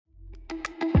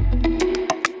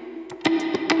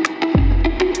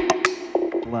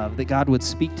love, that God would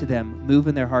speak to them, move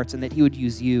in their hearts, and that he would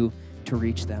use you to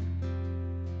reach them.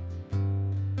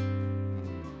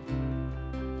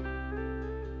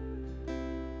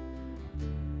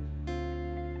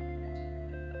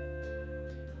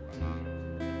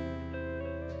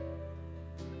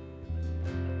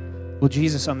 Well,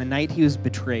 Jesus, on the night he was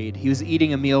betrayed, he was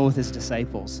eating a meal with his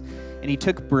disciples, and he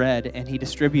took bread and he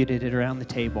distributed it around the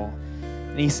table.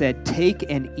 And he said, "Take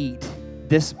and eat.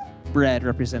 This bread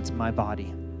represents my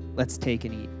body. Let's take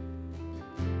and eat."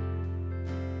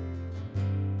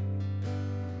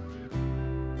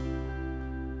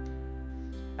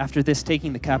 After this,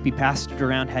 taking the cup, he passed it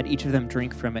around, had each of them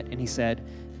drink from it, and he said,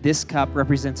 "This cup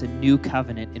represents a new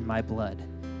covenant in my blood.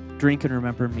 Drink and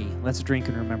remember me." Let's drink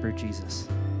and remember Jesus.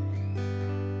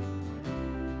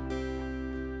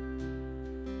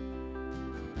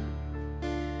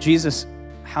 Jesus,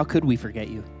 how could we forget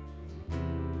you?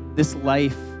 This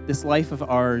life of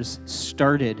ours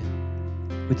started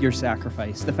with your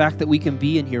sacrifice. The fact that we can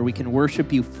be in here, we can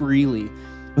worship you freely,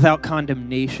 without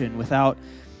condemnation, without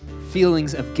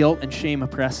feelings of guilt and shame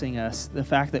oppressing us. The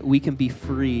fact that we can be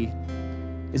free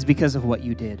is because of what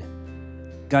you did.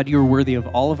 God, you are worthy of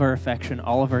all of our affection,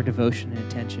 all of our devotion and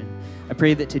attention. I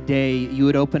pray that today you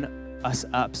would open us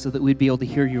up so that we'd be able to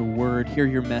hear your word, hear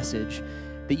your message,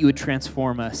 that you would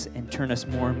transform us and turn us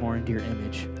more and more into your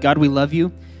image. God, we love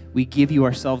you. We give you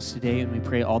ourselves today, and we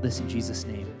pray all this in Jesus'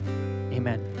 name.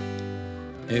 Amen.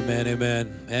 Amen,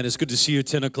 amen. And it's good to see you at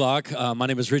 10 o'clock. My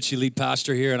name is Richie, lead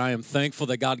pastor here, and I am thankful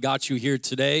that God got you here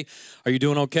today. Are you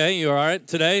doing okay? You all right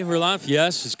today? We're live?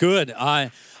 Yes, it's good.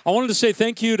 I wanted to say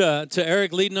thank you to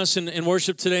Eric leading us in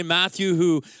worship today. Matthew,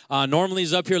 who normally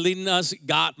is up here leading us,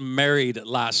 got married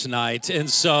last night. And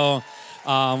so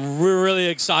we're really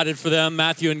excited for them,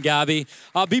 Matthew and Gabby.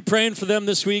 I'll be praying for them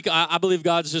this week. I believe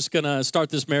God's just going to start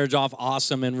this marriage off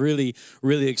awesome, and really,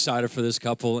 really excited for this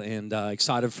couple, and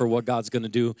excited for what God's going to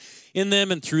do in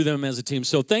them and through them as a team.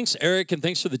 So thanks, Eric, and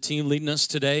thanks for the team leading us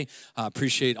today.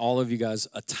 Appreciate all of you guys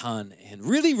a ton, and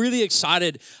really, really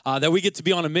excited that we get to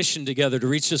be on a mission together to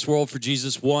reach this world for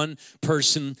Jesus, one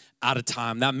person at a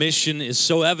time. That mission is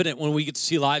so evident when we get to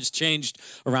see lives changed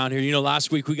around here. You know,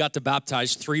 last week we got to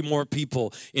baptize 3 more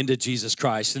people into Jesus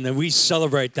Christ, and then we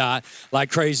celebrate that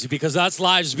like crazy because that's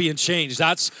lives being changed.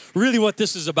 That's really what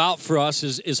this is about for us,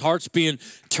 is hearts being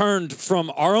turned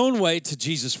from our own way to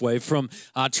Jesus' way, from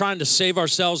trying to save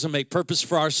ourselves and make purpose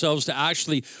for ourselves to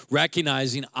actually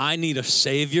recognizing I need a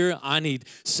Savior, I need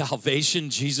salvation.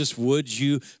 Jesus, would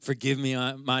you forgive me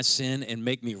my sin and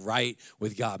make me right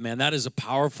with God? Man, that is a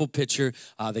powerful picture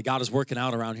that God is working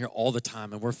out around here all the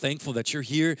time, and we're thankful that you're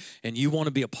here and you want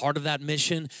to be a part of that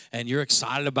mission, and you're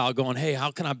excited about going, hey,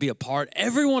 how can I be a part?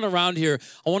 Everyone around here,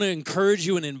 I want to encourage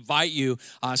you and invite you,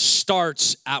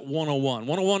 starts at 101.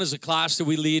 101 is a class that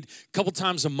we lead a couple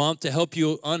times a month to help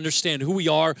you understand who we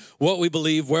are, what we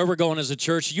believe, where we're going as a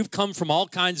church. You've come from all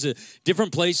kinds of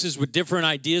different places with different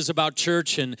ideas about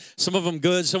church, and some of them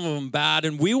good, some of them bad,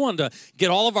 and we want to get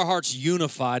all of our hearts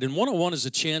unified, and 101 is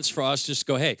a chance for us just to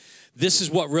go, hey, this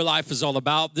is what real life is all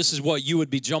about. This is what you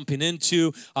would be jumping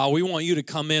into. We want you to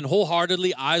come in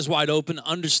wholeheartedly, eyes wide open,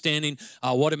 understanding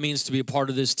what it means to be a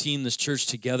part of this team, this church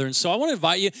together. And so I want to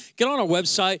invite you, get on our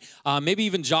website, maybe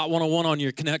even jot 101 on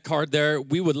your Connect card there.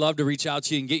 We would love to reach out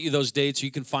to you and get you those dates.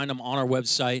 You can find them on our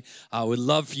website. We'd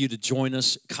love for you to join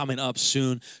us coming up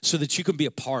soon so that you can be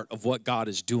a part of what God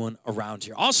is doing around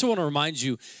here. I also want to remind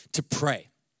you to pray.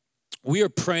 We are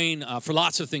praying for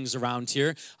lots of things around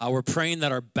here. We're praying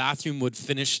that our bathroom would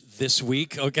finish this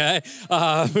week, okay?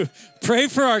 Pray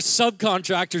for our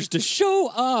subcontractors to show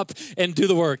up and do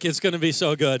the work. It's going to be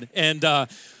so good. And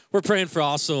we're praying for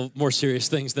also more serious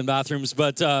things than bathrooms,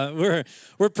 but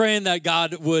we're praying that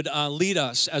God would lead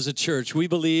us as a church. We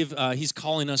believe He's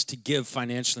calling us to give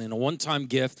financially in a one-time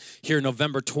gift here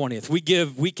November 20th. We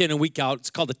give week in and week out. It's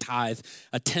called a tithe,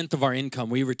 a tenth of our income.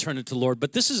 We return it to the Lord.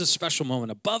 But this is a special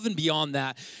moment above and beyond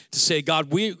that to say, God,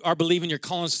 we are believing You're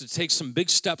calling us to take some big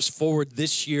steps forward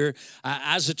this year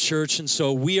as a church, and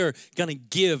so we are going to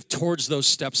give towards those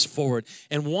steps forward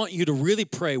and want you to really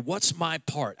pray, what's my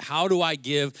part? How do I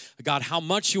give? God, how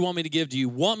much you want me to give? Do you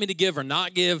want me to give or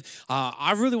not give?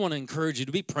 I really want to encourage you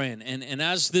to be praying. And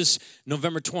as this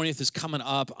November 20th is coming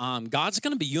up, God's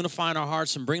going to be unifying our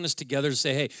hearts and bringing us together to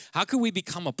say, hey, how can we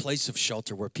become a place of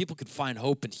shelter where people could find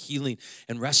hope and healing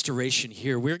and restoration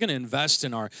here? We're going to invest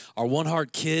in our One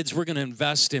Heart kids. We're going to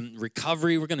invest in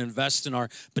recovery. We're going to invest in our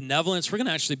benevolence. We're going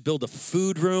to actually build a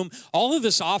food room. All of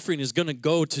this offering is going to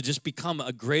go to just become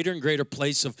a greater and greater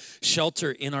place of shelter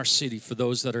in our city for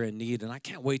those that are in need. And I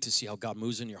can't wait to see how God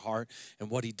moves in your heart and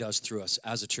what He does through us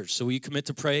as a church. So will you commit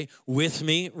to pray with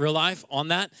me, real life, on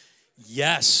that?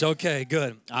 Yes. Okay.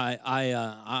 Good.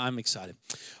 I'm excited.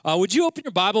 Would you open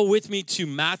your Bible with me to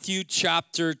Matthew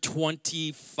chapter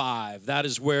 25? That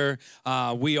is where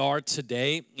we are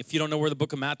today. If you don't know where the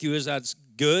book of Matthew is, that's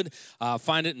good.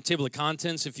 Find it in table of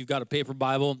contents. If you've got a paper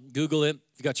Bible, Google it.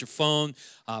 If you got your phone,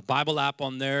 Bible app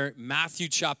on there. Matthew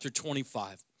chapter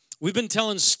 25. We've been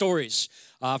telling stories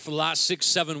for the last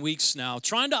 6-7 weeks now,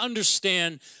 trying to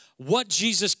understand what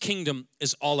Jesus' kingdom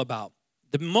is all about.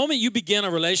 The moment you begin a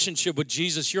relationship with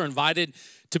Jesus, you're invited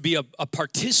to be a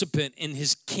participant in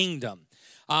his kingdom.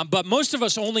 But most of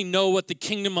us only know what the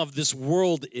kingdom of this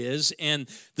world is and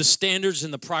the standards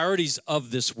and the priorities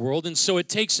of this world. And so it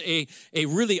takes a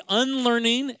really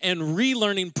unlearning and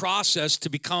relearning process to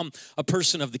become a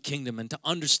person of the kingdom and to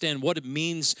understand what it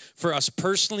means for us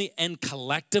personally and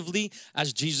collectively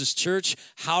as Jesus Church.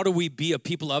 How do we be a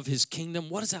people of his kingdom?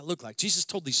 What does that look like? Jesus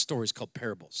told these stories called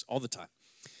parables all the time.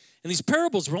 And these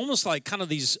parables were almost like kind of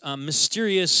these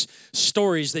mysterious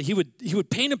stories that he would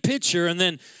paint a picture, and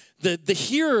then the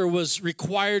hearer was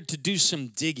required to do some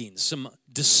digging, some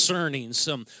discerning,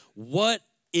 some what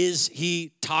is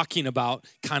he talking about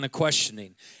kind of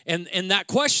questioning. And that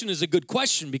question is a good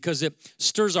question because it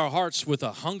stirs our hearts with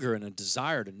a hunger and a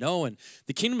desire to know. And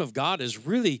the kingdom of God is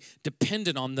really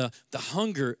dependent on the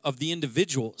hunger of the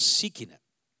individual seeking it.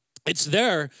 It's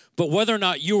there, but whether or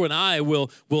not you and I will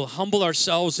humble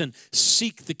ourselves and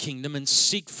seek the kingdom and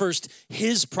seek first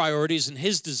his priorities and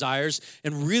his desires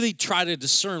and really try to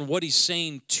discern what he's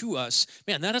saying to us,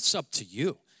 man, that's up to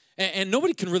you. And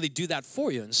nobody can really do that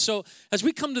for you. And so as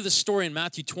we come to this story in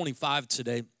Matthew 25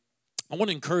 today, I want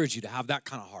to encourage you to have that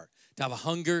kind of heart, to have a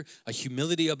hunger, a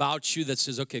humility about you that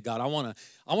says, okay, God, I want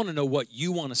to know what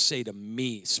you want to say to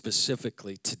me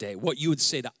specifically today, what you would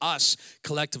say to us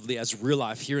collectively as Real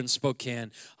Life here in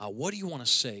Spokane. What do you want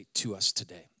to say to us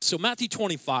today? So Matthew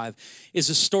 25 is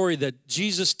a story that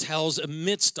Jesus tells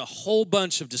amidst a whole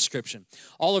bunch of description.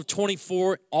 All of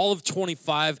 24, all of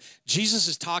 25, Jesus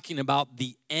is talking about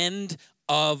the end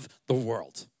of the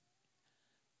world.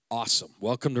 Awesome.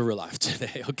 Welcome to Real Life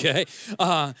today, okay?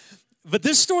 But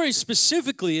this story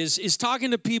specifically is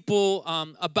talking to people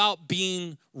about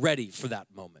being ready for that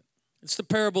moment. It's the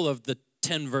parable of the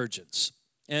 10 virgins.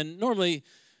 And normally,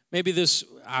 maybe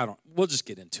we'll just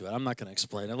get into it. I'm not going to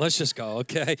explain it. Let's just go,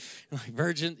 okay? Like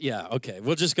virgin? Yeah, okay.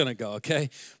 We're just going to go, okay?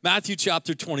 Matthew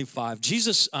chapter 25.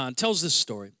 Jesus tells this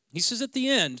story. He says at the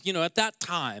end, at that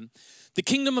time, the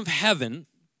kingdom of heaven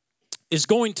is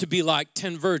going to be like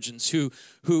 10 virgins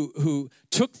who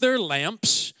took their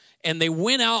lamps and they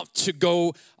went out to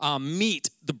go meet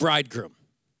the bridegroom.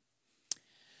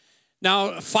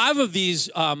 Now, 5 of these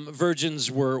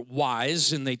virgins were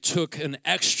wise, and they took an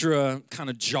extra kind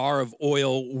of jar of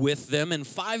oil with them, and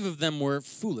 5 of them were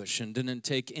foolish and didn't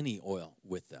take any oil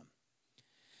with them.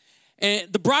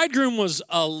 And the bridegroom was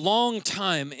a long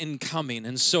time in coming,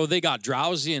 and so they got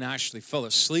drowsy and actually fell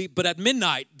asleep. But at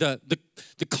midnight, the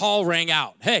call rang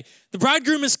out. Hey, the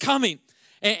bridegroom is coming.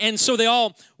 And so they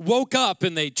all woke up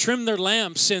and they trimmed their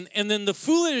lamps. And then the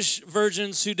foolish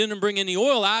virgins who didn't bring any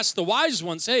oil asked the wise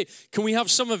ones, hey, can we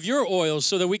have some of your oil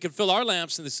so that we could fill our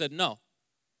lamps? And they said, no.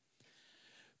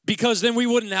 Because then we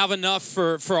wouldn't have enough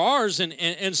for ours.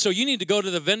 And so you need to go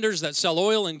to the vendors that sell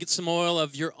oil and get some oil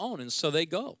of your own. And so they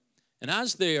go. And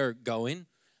as they are going,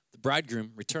 the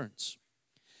bridegroom returns.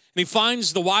 And he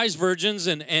finds the wise virgins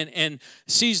and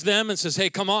sees them and says, hey,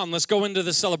 come on, let's go into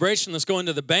the celebration. Let's go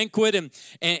into the banquet.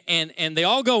 And they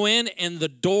all go in, and the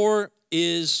door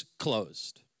is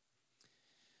closed.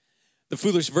 The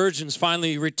foolish virgins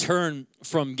finally return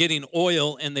from getting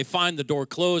oil, and they find the door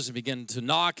closed and begin to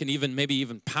knock and maybe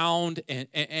even pound.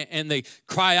 And they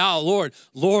cry out,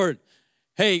 Lord,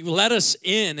 hey, let us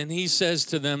in. And he says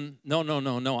to them,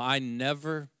 no, I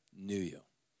never knew you.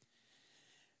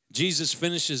 Jesus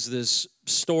finishes this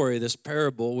story, this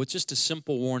parable, with just a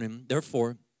simple warning.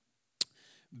 Therefore,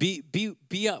 be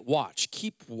at watch,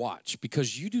 keep watch,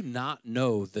 because you do not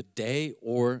know the day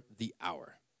or the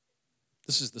hour.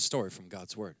 This is the story from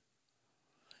God's word.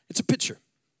 It's a picture.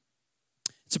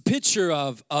 It's a picture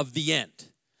of the end.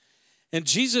 And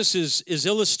Jesus is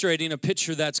illustrating a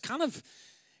picture that's kind of,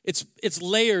 it's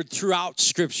layered throughout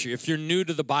Scripture. If you're new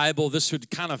to the Bible, this would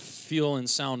kind of feel and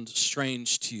sound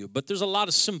strange to you. But there's a lot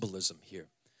of symbolism here.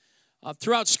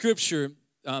 Throughout Scripture,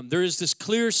 there is this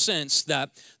clear sense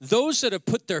that those that have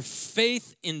put their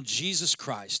faith in Jesus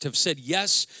Christ have said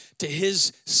yes to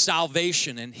his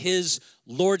salvation and his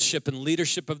lordship and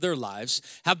leadership of their lives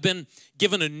have been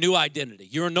given a new identity.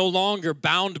 You're no longer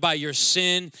bound by your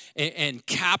sin and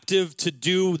captive to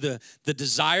do the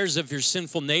desires of your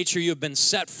sinful nature. You have been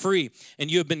set free,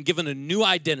 and you have been given a new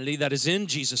identity that is in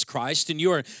Jesus Christ, and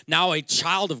you are now a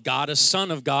child of God, a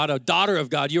son of God, a daughter of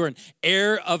God. You are an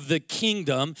heir of the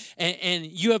kingdom, and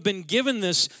you have been given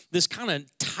this kind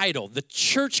of title. The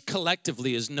church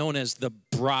collectively is known as the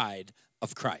bride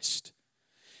of Christ.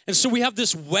 And so we have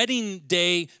this wedding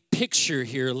day picture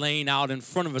here laying out in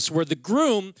front of us where the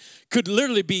groom could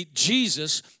literally be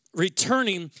Jesus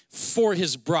returning for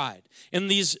his bride. And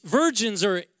these virgins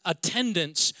are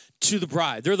attendants to the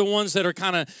bride. They're the ones that are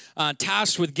kind of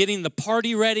tasked with getting the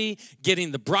party ready,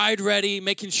 getting the bride ready,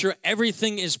 making sure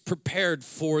everything is prepared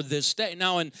for this day.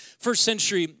 Now, in first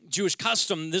century Jewish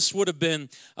custom, this would have been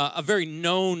a very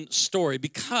known story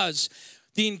because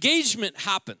the engagement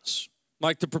happens.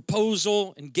 Like the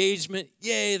proposal, engagement,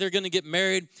 yay, they're going to get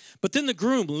married. But then the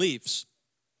groom leaves,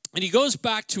 and he goes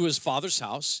back to his father's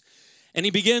house, and he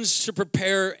begins to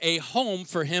prepare a home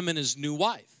for him and his new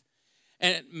wife.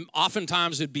 And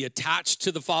oftentimes it'd be attached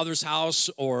to the father's house,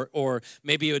 or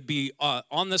maybe it would be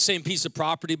on the same piece of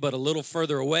property, but a little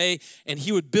further away, and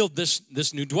he would build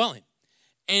this new dwelling.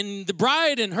 And the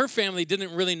bride and her family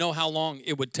didn't really know how long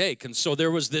it would take. And so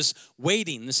there was this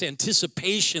waiting, this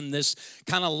anticipation, this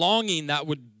kind of longing that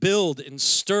would build and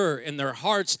stir in their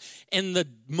hearts. And the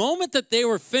moment that they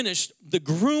were finished, the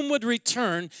groom would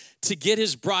return to get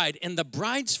his bride. And the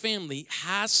bride's family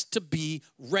has to be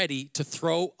ready to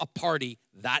throw a party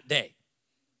that day.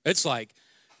 It's like,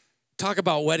 talk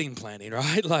about wedding planning,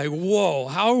 right? Like, whoa,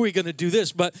 how are we going to do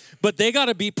this? But they got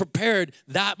to be prepared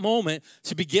that moment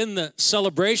to begin the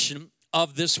celebration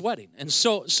of this wedding. And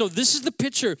so this is the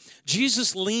picture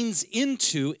Jesus leans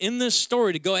into in this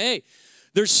story to go, hey,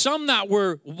 there's some that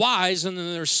were wise and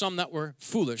then there's some that were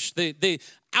foolish. They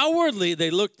outwardly, they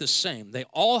looked the same. They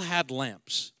all had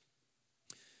lamps.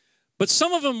 But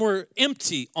some of them were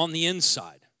empty on the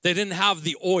inside. They didn't have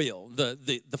the oil,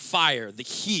 the fire, the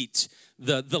heat,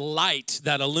 the light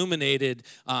that illuminated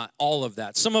all of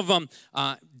that. Some of them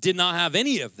did not have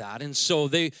any of that, and so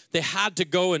they had to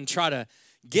go and try to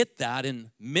get that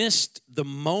and missed the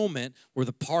moment where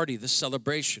the party, the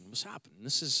celebration was happening.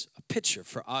 This is a picture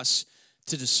for us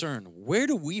to discern. Where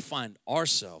do we find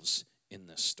ourselves in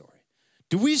this story?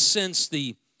 Do we sense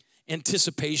the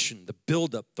anticipation, the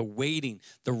buildup, the waiting,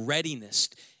 the readiness?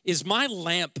 Is my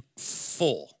lamp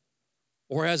full,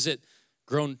 or has it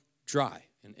grown dry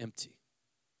and empty?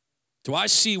 Do I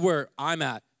see where I'm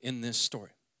at in this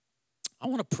story? I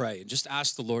want to pray and just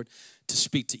ask the Lord to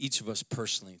speak to each of us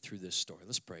personally through this story.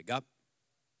 Let's pray. God,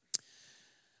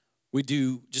 we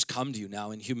do just come to you now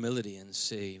in humility and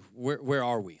say, where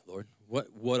are we, Lord?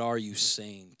 What are you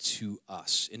saying to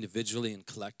us individually and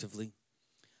collectively?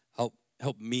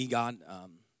 Help me, God,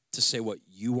 to say what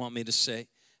you want me to say.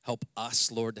 Help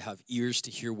us, Lord, to have ears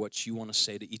to hear what you want to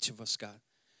say to each of us, God.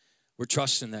 We're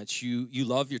trusting that you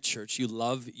love your church. You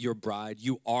love your bride.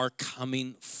 You are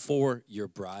coming for your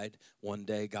bride one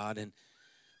day, God. And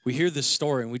we hear this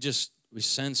story and we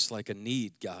sense like a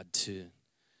need, God, to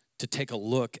take a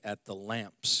look at the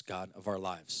lamps, God, of our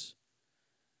lives.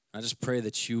 And I just pray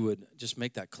that you would just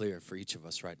make that clear for each of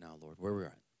us right now, Lord, where we're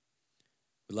at.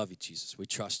 We love you, Jesus. We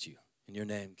trust you. In your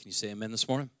name, can you say amen this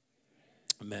morning?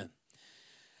 Amen.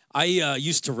 I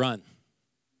used to run.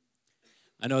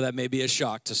 I know that may be a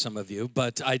shock to some of you,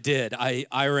 but I did.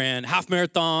 I ran half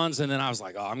marathons, and then I was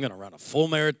like, oh, I'm going to run a full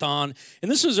marathon. And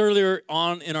this was earlier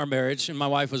on in our marriage, and my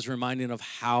wife was reminding of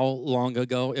how long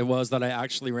ago it was that I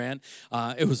actually ran.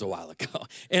 It was a while ago.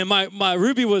 And my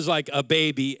Ruby was like a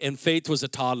baby, and Faith was a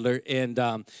toddler, and,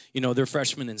 they're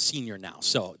freshmen and senior now.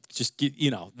 So just,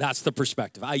 that's the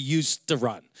perspective. I used to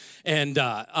run. And,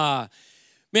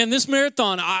 man, this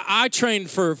marathon, I trained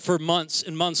for months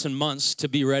and months and months to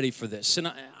be ready for this.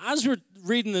 And as we're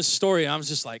reading this story, I was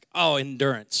just like, oh,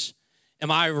 endurance.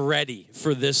 Am I ready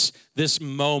for this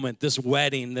moment, this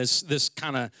wedding, this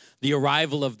kind of the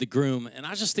arrival of the groom? And I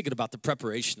was just thinking about the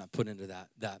preparation I put into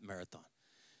that marathon.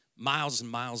 Miles and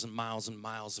miles and miles and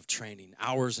miles of training,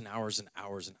 hours and hours and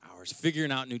hours and hours,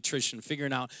 figuring out nutrition,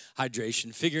 figuring out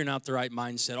hydration, figuring out the right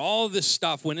mindset. All of this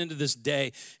stuff went into this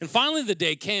day. And finally the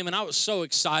day came, and I was so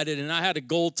excited, and I had a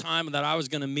goal time that I was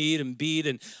going to meet and beat,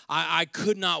 and I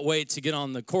could not wait to get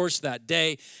on the course that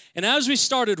day. And as we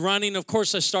started running, of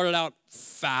course, I started out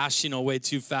fast, way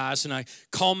too fast, and I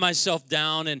calmed myself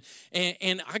down, and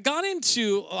I got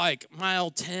into like mile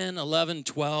 10, 11,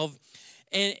 12,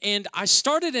 And I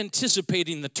started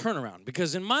anticipating the turnaround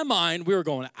because in my mind, we were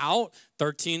going out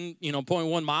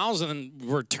 13.1 miles, and then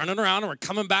we're turning around and we're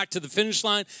coming back to the finish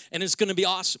line, and it's going to be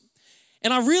awesome.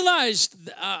 And I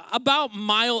realized about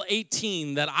mile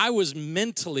 18 that I was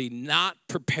mentally not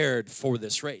prepared for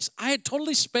this race. I had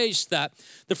totally spaced that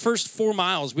the first 4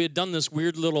 miles. We had done this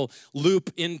weird little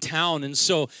loop in town, and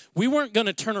so we weren't going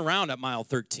to turn around at mile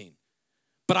 13.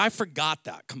 But I forgot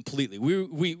that completely.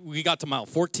 We got to mile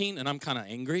 14, and I'm kind of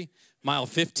angry. Mile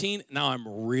 15, now I'm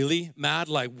really mad.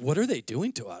 Like, what are they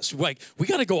doing to us? Like, we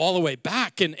got to go all the way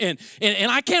back, and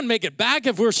I can't make it back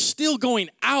if we're still going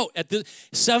out at the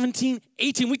 17,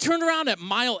 18. We turned around at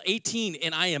mile 18,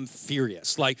 and I am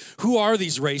furious. Like, who are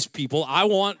these race people? I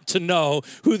want to know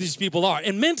who these people are.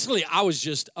 And mentally, I was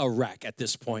just a wreck at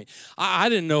this point. I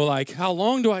didn't know, like, how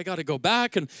long do I got to go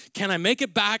back, and can I make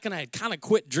it back? And I had kind of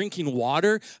quit drinking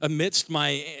water amidst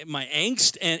my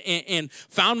angst, and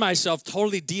found myself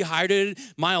totally dehydrated.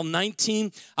 Mile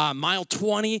 19, mile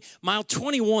 20. Mile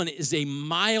 21 is a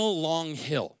mile-long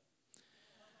hill.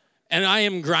 And I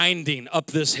am grinding up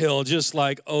this hill just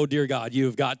like, oh, dear God,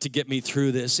 you've got to get me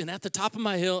through this. And at the top of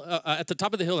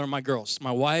the hill are my girls,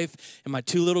 my wife and my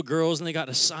 2 little girls, and they got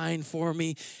a sign for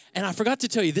me. And I forgot to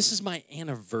tell you, this is my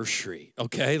anniversary,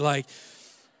 okay? Like,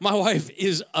 my wife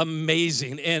is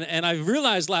amazing. And I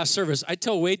realized last service, I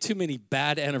tell way too many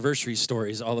bad anniversary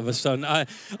stories all of a sudden.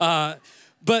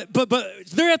 But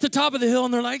they're at the top of the hill,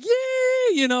 and they're like,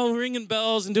 yay, you know, ringing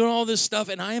bells and doing all this stuff.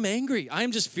 And I am angry. I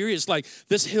am just furious. Like,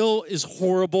 this hill is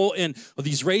horrible, and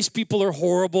these race people are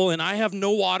horrible, and I have no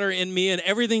water in me, and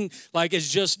everything, like,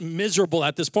 is just miserable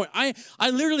at this point. I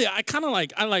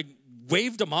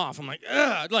waved them off. I'm like,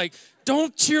 ugh, like,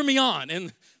 don't cheer me on.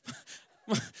 And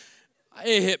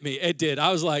it hit me. It did.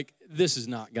 I was like, this is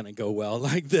not going to go well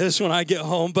like this when I get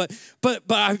home. But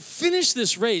I finished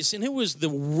this race, and it was the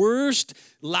worst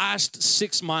last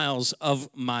 6 miles of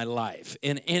my life.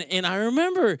 And I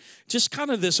remember just kind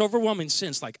of this overwhelming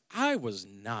sense, like, I was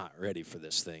not ready for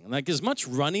this thing. Like, as much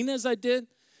running as I did,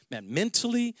 man,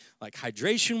 mentally, like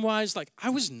hydration-wise, like, I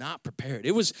was not prepared.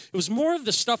 It was more of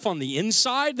the stuff on the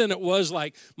inside than it was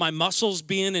like my muscles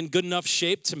being in good enough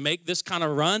shape to make this kind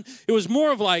of run. It was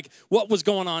more of like what was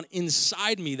going on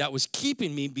inside me that was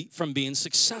keeping me from being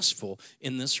successful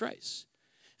in this race.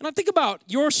 And I think about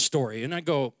your story, and I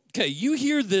go, okay, you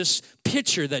hear this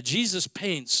picture that Jesus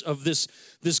paints of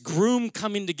this groom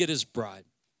coming to get his bride.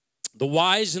 The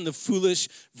wise and the foolish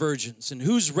virgins, and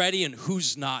who's ready and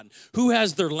who's not, who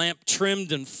has their lamp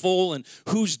trimmed and full, and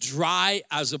who's dry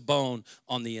as a bone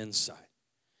on the inside.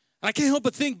 And I can't help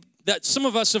but think that some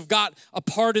of us have got a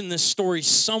part in this story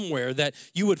somewhere that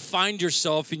you would find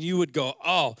yourself and you would go,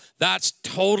 oh, that's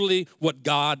totally what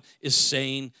God is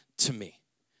saying to me.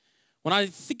 When I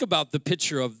think about the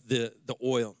picture of the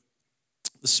oil,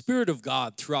 the Spirit of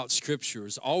God throughout Scripture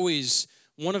is always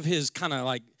one of his kind of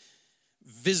like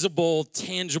visible,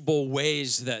 tangible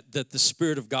ways that the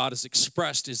Spirit of God is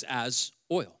expressed is as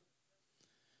oil.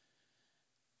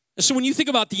 And so when you think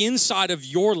about the inside of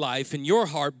your life and your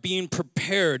heart being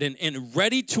prepared and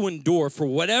ready to endure for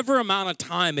whatever amount of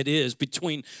time it is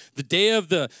between the day of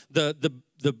the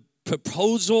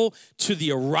proposal to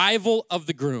the arrival of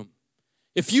the groom,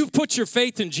 if you've put your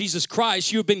faith in Jesus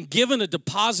Christ, you've been given a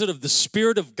deposit of the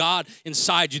Spirit of God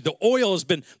inside you. The oil has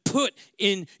been put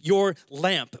in your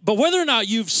lamp. But whether or not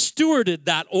you've stewarded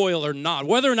that oil or not,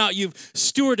 whether or not you've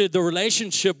stewarded the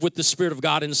relationship with the Spirit of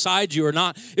God inside you or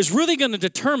not, is really going to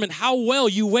determine how well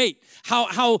you wait,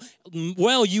 how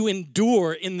well you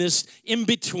endure in this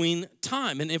in-between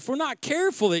time. And if we're not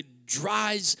careful, it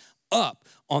dries up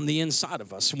on the inside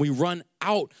of us, and we run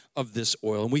out of this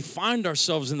oil, and we find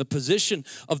ourselves in the position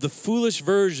of the foolish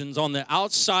virgins on the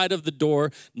outside of the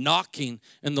door knocking,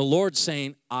 and the Lord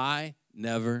saying, I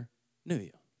never knew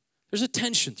you. There's a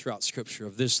tension throughout Scripture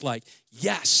of this, like,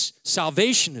 yes,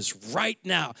 salvation is right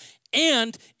now,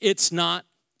 and it's not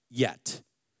yet.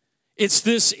 It's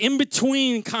this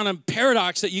in-between kind of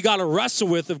paradox that you got to wrestle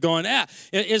with of going,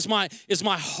 is my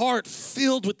heart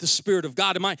filled with the Spirit of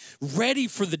God? Am I ready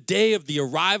for the day of the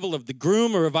arrival of the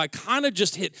groom? Or have I kind of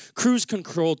just hit cruise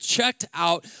control, checked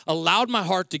out, allowed my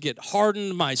heart to get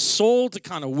hardened, my soul to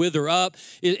kind of wither up?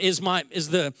 Is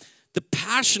the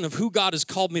passion of who God has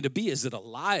called me to be, is it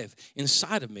alive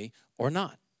inside of me or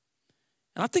not?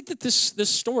 And I think that this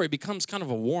story becomes kind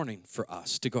of a warning for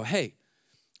us to go, hey,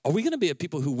 are we going to be a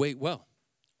people who wait well?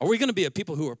 Are we going to be a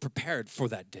people who are prepared for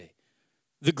that day?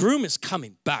 The groom is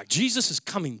coming back. Jesus is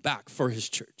coming back for his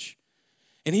church.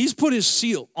 And he's put his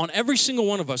seal on every single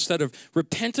one of us that have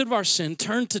repented of our sin,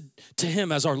 turned to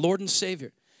him as our Lord and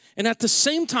Savior. And at the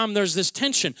same time, there's this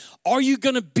tension. Are you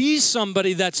going to be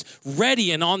somebody that's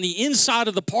ready and on the inside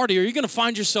of the party, or are you going to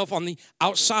find yourself on the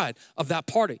outside of that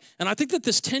party? And I think that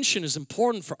this tension is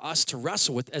important for us to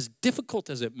wrestle with, as difficult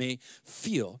as it may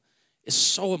feel. is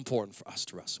so important for us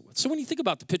to wrestle with. So when you think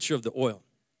about the picture of the oil,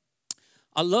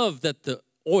 I love that the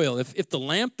oil, if the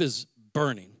lamp is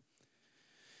burning,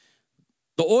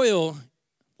 the oil,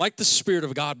 like the Spirit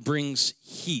of God, brings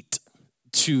heat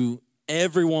to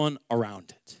everyone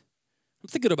around it. I'm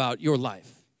thinking about your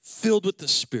life, filled with the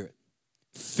Spirit,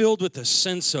 filled with a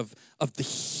sense of the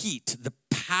heat, the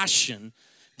passion,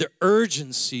 the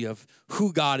urgency of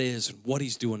who God is and what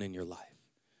he's doing in your life.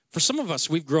 For some of us,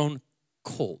 we've grown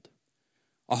cold.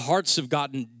 Our hearts have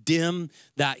gotten dim.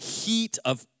 That heat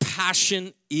of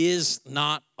passion is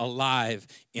not alive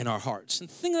in our hearts. And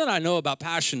the thing that I know about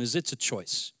passion is it's a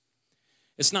choice.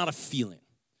 It's not a feeling.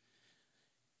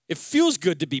 It feels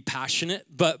good to be passionate,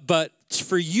 but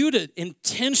for you to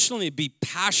intentionally be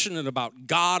passionate about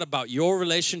God, about your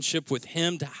relationship with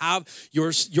him, to have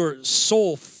your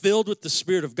soul filled with the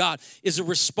Spirit of God is a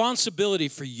responsibility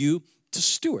for you to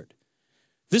steward.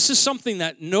 This is something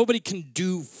that nobody can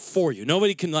do for you.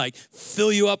 Nobody can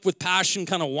fill you up with passion,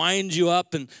 kind of wind you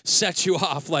up and set you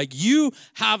off. You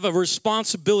have a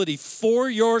responsibility for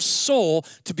your soul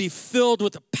to be filled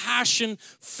with a passion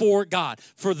for God,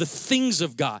 for the things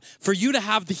of God, for you to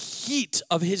have the heat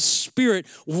of his Spirit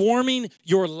warming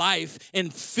your life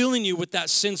and filling you with that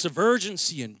sense of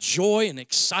urgency and joy and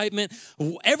excitement.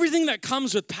 Everything that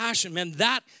comes with passion, man,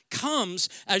 that comes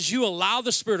as you allow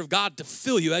the Spirit of God to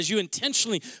fill you, as you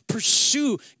intentionally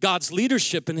pursue God's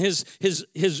leadership and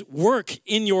his work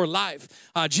in your life.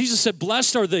 Jesus said,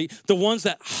 blessed are the ones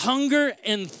that hunger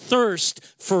and thirst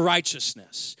for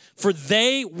righteousness, for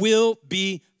they will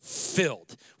be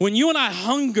filled. When you and I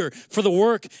hunger for the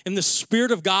work and the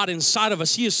Spirit of God inside of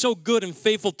us, he is so good and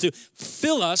faithful to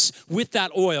fill us with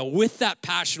that oil, with that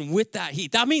passion, with that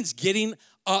heat. That means getting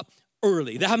up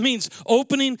early. That means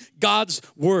opening God's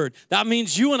word. That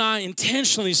means you and I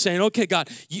intentionally saying, okay, God,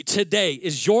 today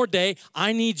is your day.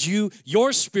 I need you,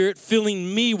 your Spirit,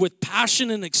 filling me with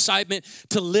passion and excitement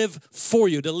to live for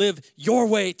you, to live your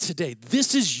way today.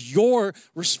 This is your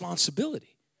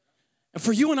responsibility. And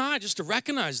for you and I just to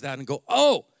recognize that and go,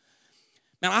 oh,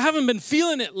 man, I haven't been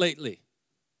feeling it lately.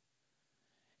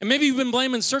 And maybe you've been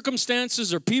blaming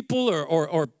circumstances or people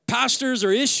or pastors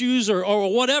or issues or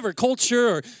whatever,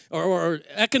 culture or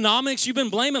economics. You've been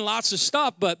blaming lots of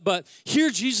stuff, but here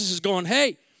Jesus is going,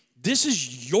 hey, this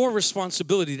is your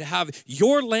responsibility to have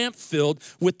your lamp filled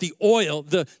with the oil,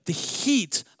 the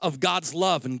heat of God's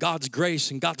love and God's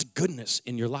grace and God's goodness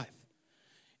in your life.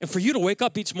 And for you to wake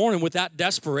up each morning with that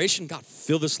desperation, God,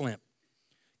 fill this lamp.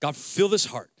 God, fill this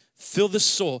heart. Fill this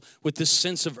soul with this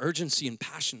sense of urgency and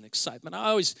passion and excitement. I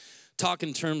always talk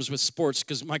in terms with sports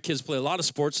because my kids play a lot of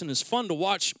sports, and it's fun to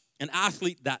watch an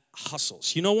athlete that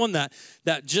hustles. You know, one that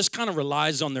just kind of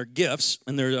relies on their gifts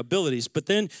and their abilities, but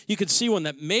then you could see one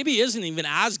that maybe isn't even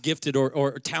as gifted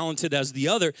or talented as the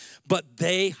other, but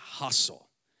they hustle.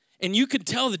 And you can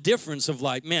tell the difference of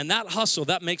man, that hustle,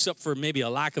 that makes up for maybe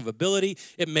a lack of ability.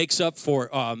 It makes up for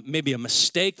maybe a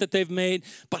mistake that they've made.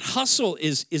 But hustle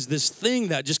is this thing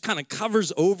that just kind of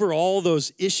covers over all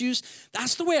those issues.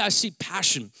 That's the way I see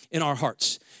passion in our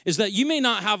hearts, is that you may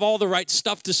not have all the right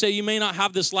stuff to say. You may not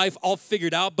have this life all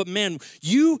figured out, but man,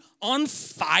 you on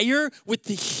fire with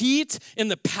the heat and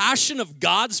the passion of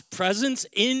God's presence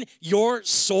in your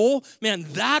soul, man,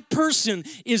 that person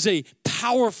is a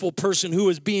powerful person who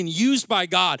is being used by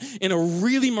God in a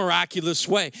really miraculous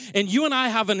way. And you and I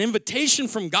have an invitation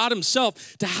from God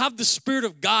himself to have the Spirit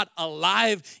of God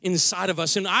alive inside of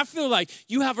us. And I feel like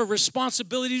you have a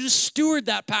responsibility to steward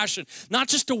that passion, not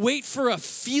just to wait for a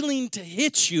feeling to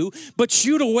hit you, but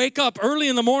you to wake up early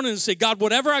in the morning and say, God,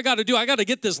 whatever I got to do, I got to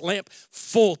get this lamp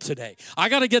full today. I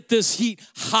got to get this heat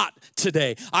hot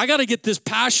today. I got to get this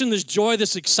passion, this joy,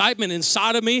 this excitement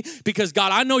inside of me because,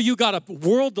 God, I know you got a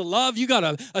world to love. You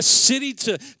got a city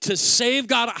to save,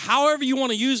 God. However you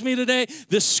want to use me today,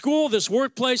 this school, this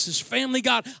workplace, this family,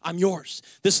 God, I'm yours.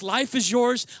 This life is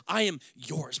yours. I am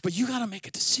yours. But you got to make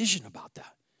a decision about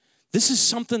that. This is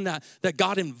something that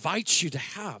God invites you to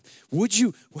have. Would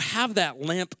you have that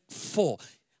lamp full,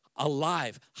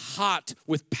 alive, hot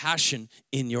with passion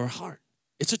in your heart?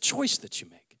 It's a choice that you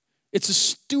make. It's a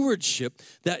stewardship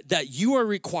that you are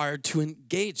required to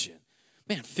engage in.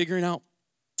 Man, figuring out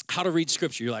how to read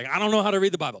scripture. You're like, I don't know how to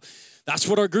read the Bible. That's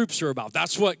what our groups are about.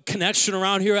 That's what connection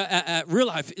around here at Real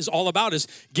Life is all about, is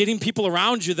getting people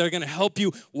around you that are going to help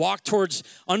you walk towards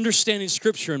understanding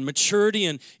scripture and maturity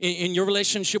in your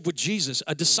relationship with Jesus.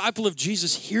 A disciple of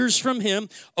Jesus hears from him,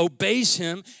 obeys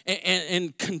him,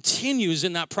 and continues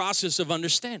in that process of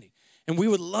understanding. And we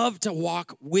would love to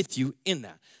walk with you in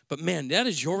that. But man, that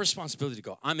is your responsibility to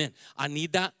go, I'm in. I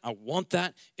need that. I want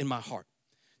that in my heart.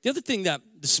 The other thing that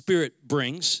the Spirit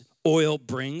brings, oil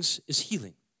brings, is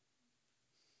healing.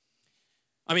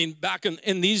 I mean, back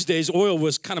in these days, oil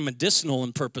was kind of medicinal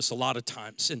in purpose a lot of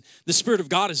times. And the Spirit of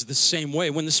God is the same way.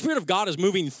 When the Spirit of God is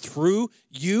moving through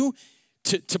you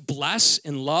to bless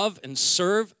and love and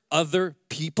serve other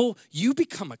people, you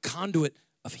become a conduit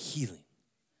of healing.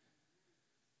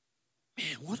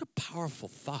 Man, what a powerful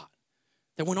thought.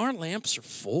 That when our lamps are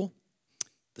full,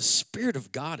 the Spirit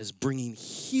of God is bringing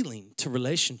healing to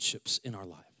relationships in our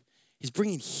life. He's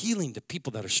bringing healing to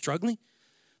people that are struggling.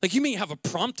 Like you may have a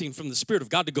prompting from the Spirit of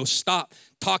God to go stop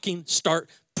talking, start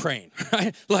praying,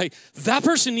 right? Like that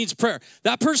person needs prayer.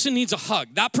 That person needs a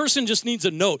hug. That person just needs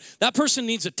a note. That person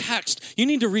needs a text. You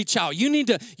need to reach out. You need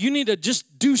to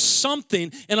just do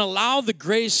something and allow the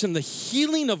grace and the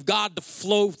healing of God to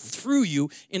flow through you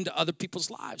into other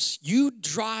people's lives. You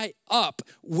dry up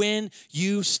when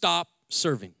you stop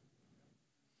serving.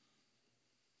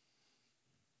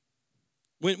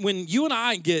 When you and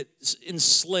I get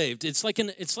enslaved, it's like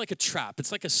a trap.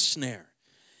 It's like a snare.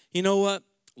 You know what?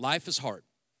 Life is hard.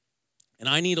 And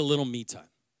I need a little me time.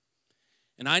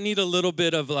 And I need a little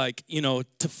bit of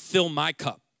to fill my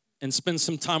cup and spend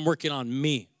some time working on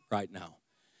me right now.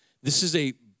 This is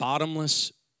a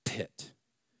bottomless pit.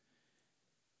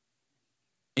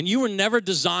 And you were never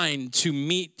designed to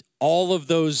meet all of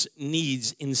those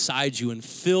needs inside you and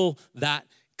fill that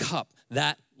cup,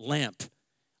 that lamp.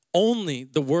 Only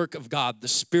the work of God, the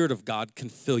Spirit of God, can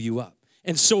fill you up.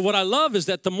 And so what I love is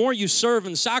that the more you serve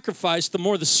and sacrifice, the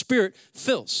more the Spirit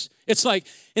fills. It's like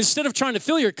instead of trying to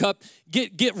fill your cup,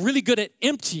 get really good at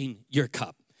emptying your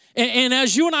cup. And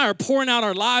as you and I are pouring out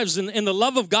our lives and the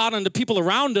love of God on the people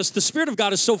around us, the Spirit of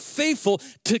God is so faithful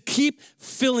to keep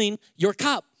filling your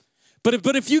cup.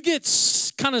 But if you get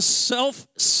kind of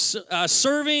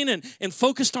self-serving and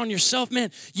focused on yourself, man,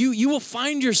 you will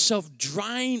find yourself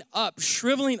drying up,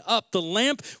 shriveling up. The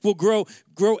lamp will grow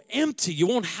empty. You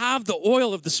won't have the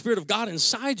oil of the Spirit of God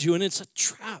inside you, and it's a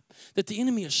trap that the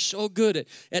enemy is so good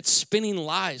at spinning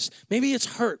lies. Maybe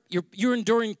it's hurt. You're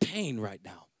enduring pain right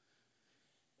now.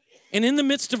 And in the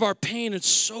midst of our pain, it's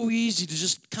so easy to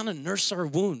just kind of nurse our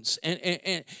wounds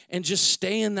and just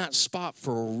stay in that spot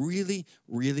for a really,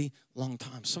 really long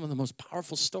time. Some of the most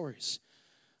powerful stories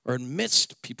are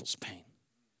amidst people's pain.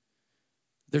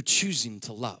 They're choosing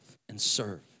to love and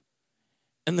serve.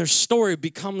 And their story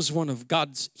becomes one of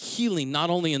God's healing, not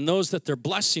only in those that they're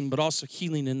blessing, but also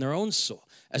healing in their own soul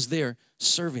as they're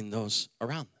serving those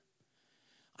around them.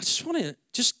 I just want to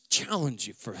challenge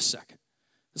you for a second.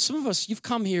 Some of us, you've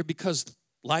come here because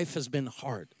life has been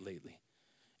hard lately.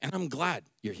 And I'm glad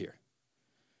you're here.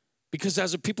 Because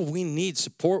as a people, we need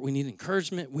support, we need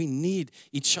encouragement, we need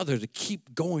each other to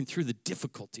keep going through the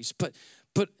difficulties. But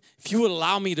if you would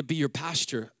allow me to be your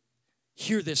pastor,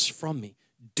 hear this from me.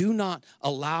 Do not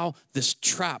allow this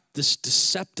trap, this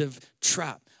deceptive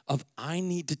trap of I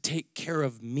need to take care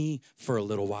of me for a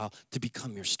little while to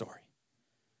become your story.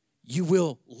 You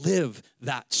will live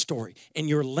that story, and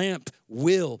your lamp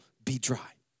will be dry.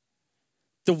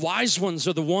 The wise ones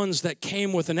are the ones that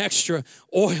came with an extra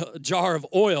jar of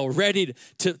oil ready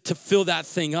to fill that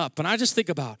thing up. And I just think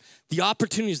about the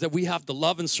opportunities that we have to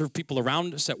love and serve people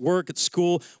around us at work, at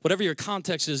school, whatever your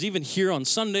context is, even here on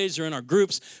Sundays or in our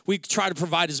groups. We try to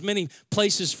provide as many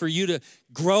places for you to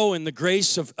grow in the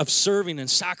grace of serving and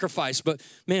sacrifice. But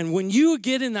man, when you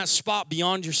get in that spot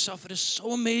beyond yourself, it is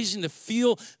so amazing to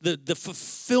feel the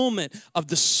fulfillment of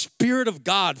the Spirit of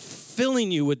God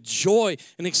filling you with joy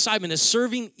and excitement. Is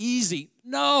serving easy?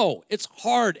 No, it's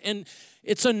hard and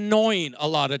it's annoying a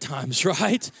lot of times,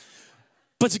 right?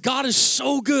 But God is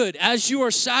so good as you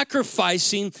are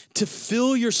sacrificing to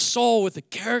fill your soul with a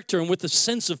character and with a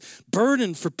sense of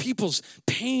burden for people's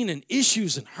pain and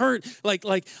issues and hurt.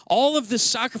 Like all of this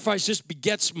sacrifice just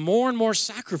begets more and more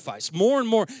sacrifice, more and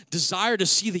more desire to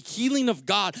see the healing of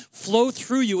God flow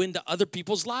through you into other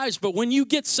people's lives. But when you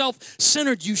get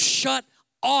self-centered, you shut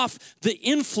off the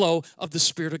inflow of the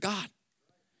Spirit of God.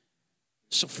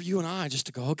 So for you and I just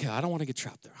to go, okay, I don't want to get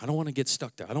trapped there. I don't want to get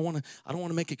stuck there. I don't want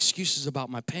to make excuses about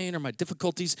my pain or my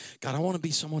difficulties. God, I want to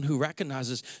be someone who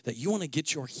recognizes that you want to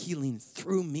get your healing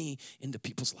through me into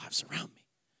people's lives around me.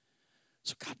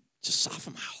 So God, just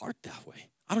soften my heart that way.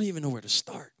 I don't even know where to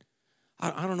start.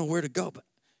 I don't know where to go, but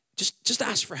just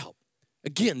ask for help.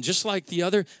 Again, just like the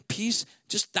other piece,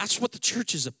 just that's what the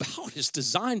church is about. It's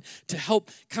designed to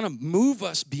help kind of move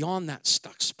us beyond that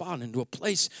stuck spot into a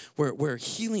place where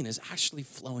healing is actually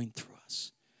flowing through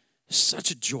us. It's such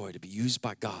a joy to be used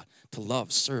by God to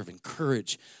love, serve,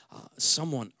 encourage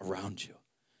someone around you.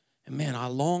 And man, I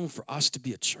long for us to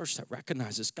be a church that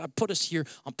recognizes God put us here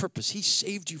on purpose. He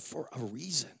saved you for a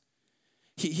reason.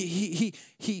 He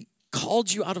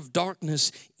called you out of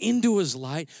darkness into his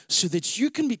light so that you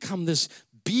can become this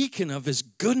beacon of his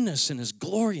goodness and his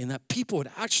glory, and that people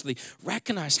would actually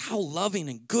recognize how loving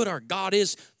and good our God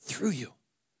is through you.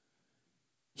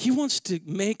 He wants to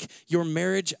make your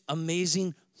marriage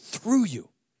amazing through you.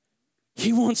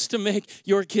 He wants to make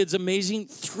your kids amazing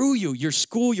through you, your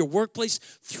school, your workplace,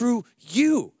 through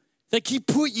you. Like he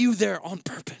put you there on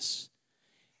purpose.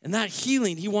 And that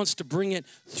healing, he wants to bring it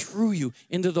through you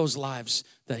into those lives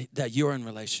that you're in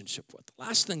relationship with. The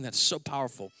last thing that's so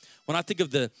powerful, when I think of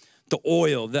the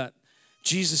oil that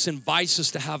Jesus invites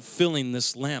us to have filling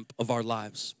this lamp of our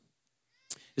lives,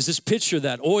 is this picture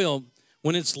that oil,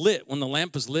 when it's lit, when the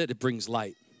lamp is lit, it brings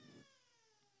light.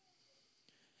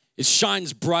 It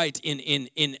shines bright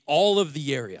in all of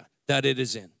the area that it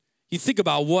is in. You think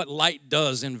about what light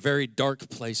does in very dark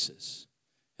places.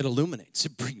 It illuminates,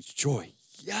 it brings joy.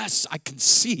 Yes, I can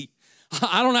see.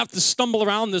 I don't have to stumble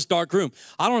around this dark room.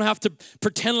 I don't have to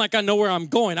pretend like I know where I'm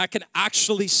going. I can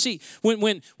actually see.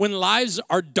 When lives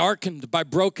are darkened by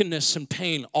brokenness and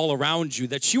pain all around you,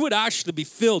 that you would actually be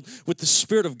filled with the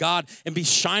Spirit of God and be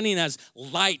shining as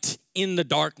light in the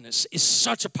darkness is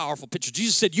such a powerful picture.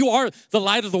 Jesus said, you are the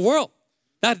light of the world.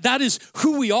 That is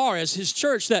who we are as his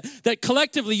church, that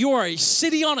collectively you are a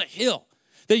city on a hill.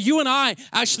 That you and I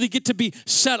actually get to be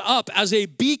set up as a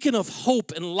beacon of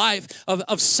hope and life,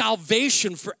 of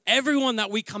salvation for everyone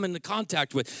that we come into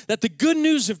contact with. That the good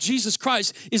news of Jesus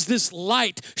Christ is this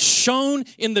light shone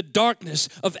in the darkness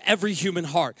of every human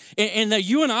heart. And that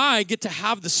you and I get to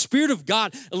have the Spirit of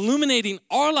God illuminating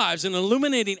our lives and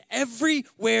illuminating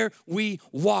everywhere we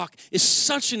walk is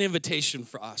such an invitation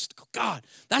for us to go, God,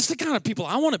 that's the kind of people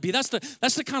I want to be. That's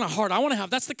the kind of heart I want to have.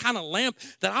 That's the kind of lamp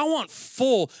that I want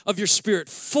full of your Spirit,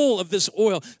 full of this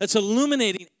oil that's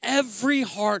illuminating every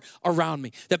heart around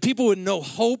me. That people would know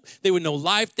hope, they would know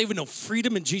life, they would know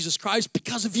freedom in Jesus Christ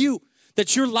because of you.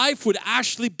 That your life would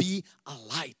actually be a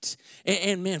light.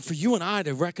 And man, for you and I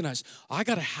to recognize, I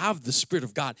got to have the Spirit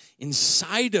of God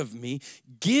inside of me,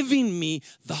 giving me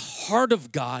the heart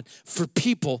of God for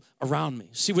people around me.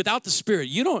 See, without the Spirit,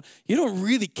 you don't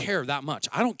really care that much.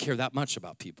 I don't care that much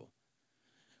about people.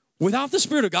 Without the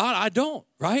Spirit of God, I don't,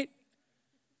 right?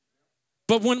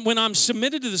 But when I'm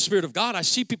submitted to the Spirit of God, I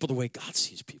see people the way God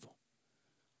sees people.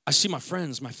 I see my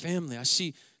friends, my family. I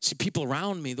see people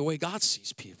around me the way God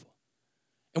sees people.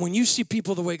 And when you see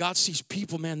people the way God sees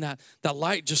people, man, that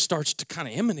light just starts to kind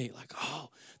of emanate like, oh,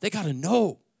 they got to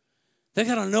know. They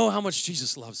got to know how much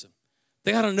Jesus loves them.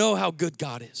 They got to know how good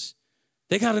God is.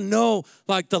 They got to know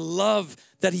like the love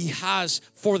that he has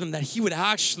for them, that he would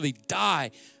actually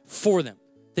die for them.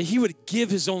 That he would give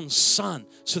his own son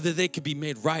so that they could be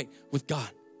made right with God.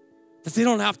 That they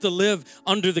don't have to live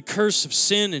under the curse of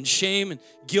sin and shame and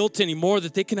guilt anymore,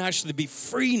 that they can actually be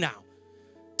free now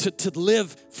to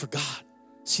live for God.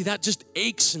 See, that just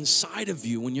aches inside of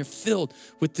you when you're filled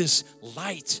with this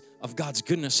light of God's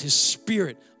goodness, his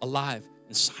Spirit alive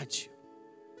inside you.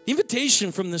 The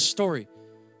invitation from this story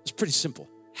is pretty simple.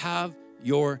 Have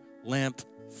your lamp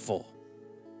full.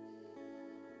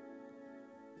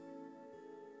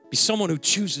 Be someone who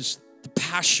chooses the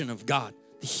passion of God,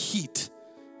 the heat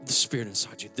of the Spirit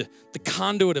inside you, the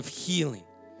conduit of healing,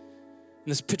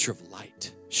 and this picture of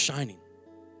light shining.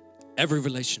 Every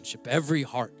relationship, every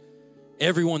heart,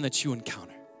 everyone that you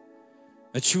encounter.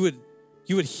 That you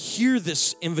would hear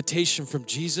this invitation from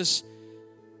Jesus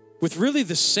with really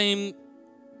the same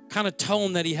kind of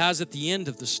tone that he has at the end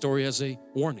of the story as a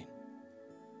warning.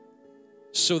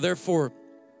 So therefore,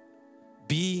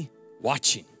 be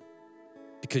watching.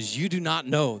 Because you do not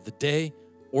know the day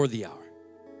or the hour.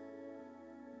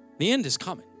 The end is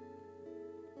coming.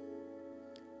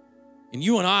 And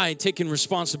you and I taking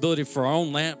responsibility for our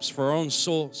own lamps, for our own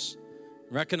souls,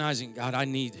 recognizing, God, I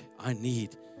need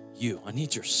you. I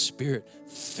need your Spirit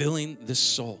filling this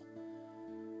soul.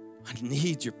 I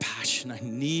need your passion. I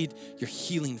need your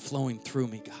healing flowing through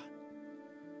me, God.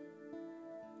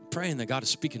 I'm praying that God is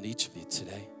speaking to each of you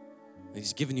today. And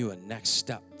he's giving you a next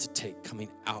step to take coming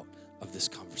out of this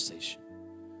conversation.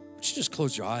 Would you just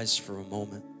close your eyes for a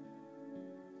moment?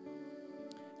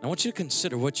 I want you to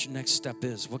consider what your next step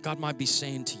is, what God might be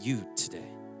saying to you today.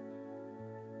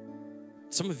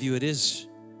 Some of you, it is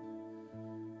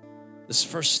this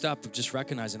first step of just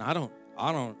recognizing I don't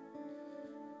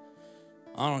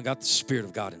got the Spirit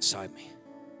of God inside me.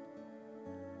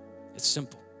 It's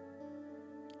simple.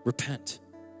 Repent.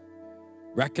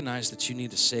 Recognize that you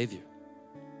need a Savior.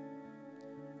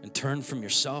 And turn from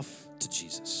yourself to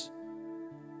Jesus.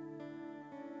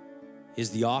 He is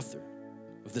the author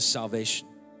of this salvation.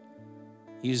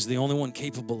 He is the only one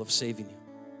capable of saving you.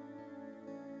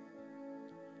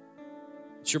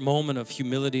 It's your moment of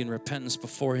humility and repentance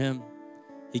before him.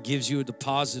 He gives you a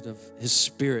deposit of his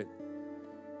Spirit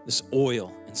this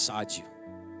oil inside you.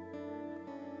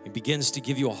 He begins to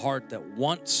give you a heart that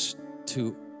wants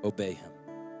to obey him.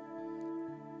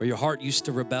 Where your heart used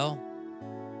to rebel,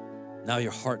 now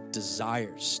your heart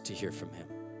desires to hear from him.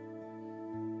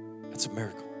 That's a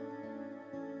miracle.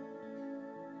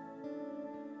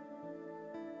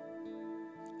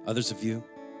 Others of you,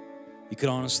 you could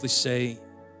honestly say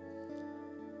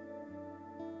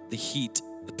the heat,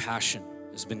 the passion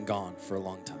has been gone for a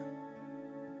long time.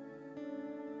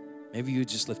 Maybe you would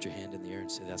just lift your hand in the air and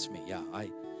say, that's me. Yeah,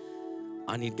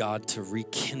 I need God to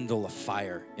rekindle a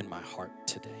fire in my heart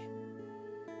today.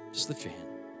 Just lift your hand.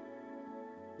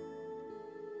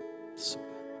 So good.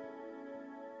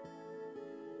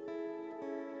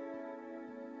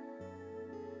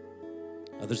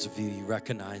 Others of you, you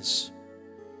recognize,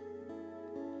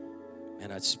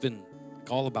 man, it's been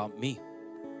all about me.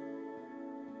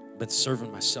 I've been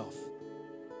serving myself.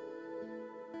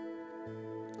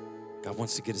 God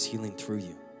wants to get his healing through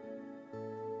you.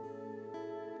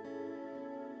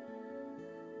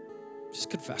 Just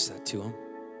confess that to him.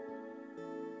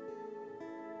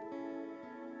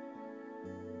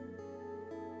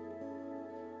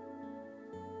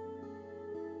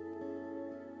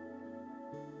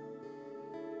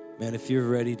 Man, if you're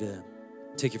ready to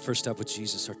take your first step with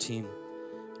Jesus, our team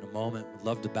in a moment would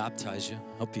love to baptize you.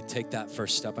 Help you take that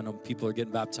first step. I know people are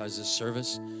getting baptized this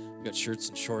service. We've got shirts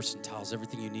and shorts and towels,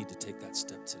 everything you need to take that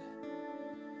step today.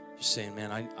 You're saying,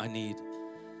 man, I need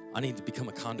to become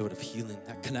a conduit of healing.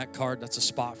 That Connect card, that's a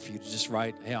spot for you to just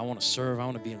write, hey, I want to serve, I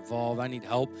want to be involved, I need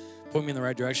help. Put me in the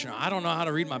right direction. I don't know how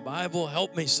to read my Bible.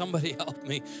 Help me, somebody help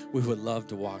me. We would love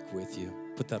to walk with you.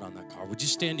 Put that on that card. Would you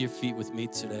stand to your feet with me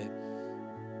today?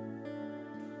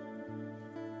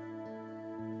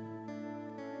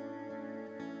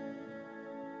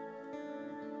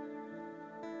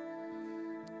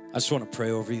 I just want to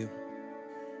pray over you.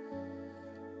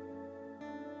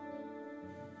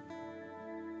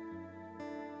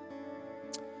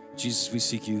 Jesus, we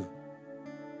seek you.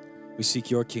 We seek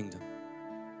your kingdom.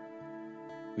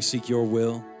 We seek your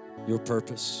will, your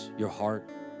purpose, your heart,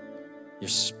 your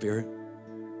spirit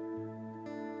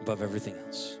above everything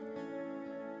else.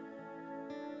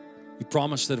 You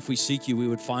promised that if we seek you, we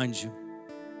would find you.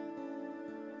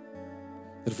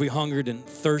 That if we hungered and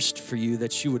thirst for you,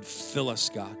 that you would fill us,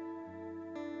 God.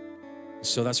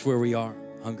 So that's where we are,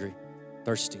 hungry,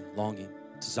 thirsting, longing,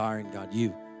 desiring, God,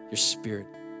 you, your spirit.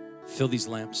 Fill these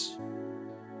lamps.